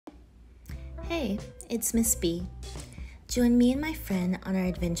Hey, it's Miss B. Join me and my friend on our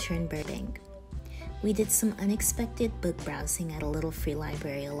adventure in Burbank. We did some unexpected book browsing at a little free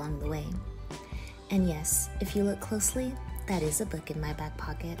library along the way. And yes, if you look closely, that is a book in my back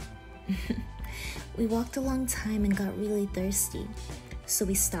pocket. We walked a long time and got really thirsty, so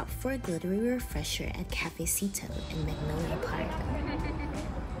we stopped for a glittery refresher at Cafecito in Magnolia Park.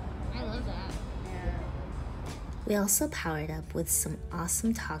 I love that. Yeah. We also powered up with some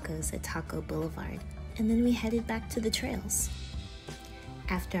awesome tacos at Taco Boulevard, and then we headed back to the trails.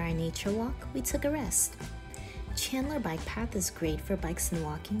 After our nature walk, we took a rest. Chandler Bike Path is great for bikes and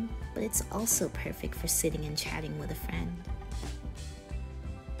walking, but it's also perfect for sitting and chatting with a friend.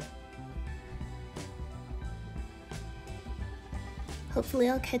 Hopefully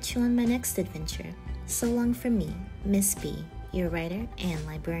I'll catch you on my next adventure. So long from me, Miss B, your writer and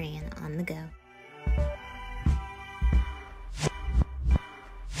librarian on the go.